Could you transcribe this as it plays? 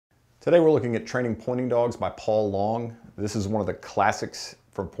Today we're looking at Training Pointing Dogs by Paul Long. This is one of the classics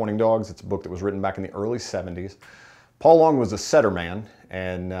from pointing dogs. It's a book that was written back in the early 70s. Paul Long was a setter man,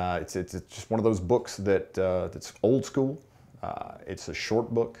 and it's just one of those books that's old school. It's a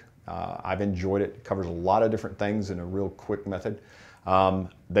short book. I've enjoyed it. It covers a lot of different things in a real quick method.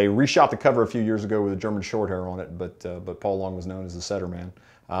 They reshot the cover a few years ago with a German Shorthair on it, but Paul Long was known as the setter man.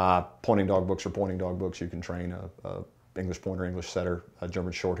 Pointing dog books are pointing dog books. You can train a English pointer, English setter, a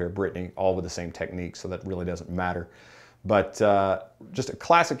German Shorthair, Brittany, all with the same technique, so that really doesn't matter. But just a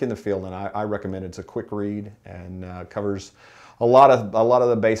classic in the field, and I recommend it. It's a quick read and covers a lot of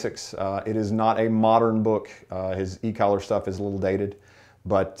the basics. It is not a modern book. His e-collar stuff is a little dated,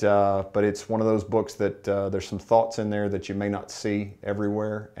 but it's one of those books that there's some thoughts in there that you may not see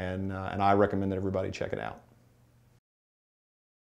everywhere, and I recommend that everybody check it out.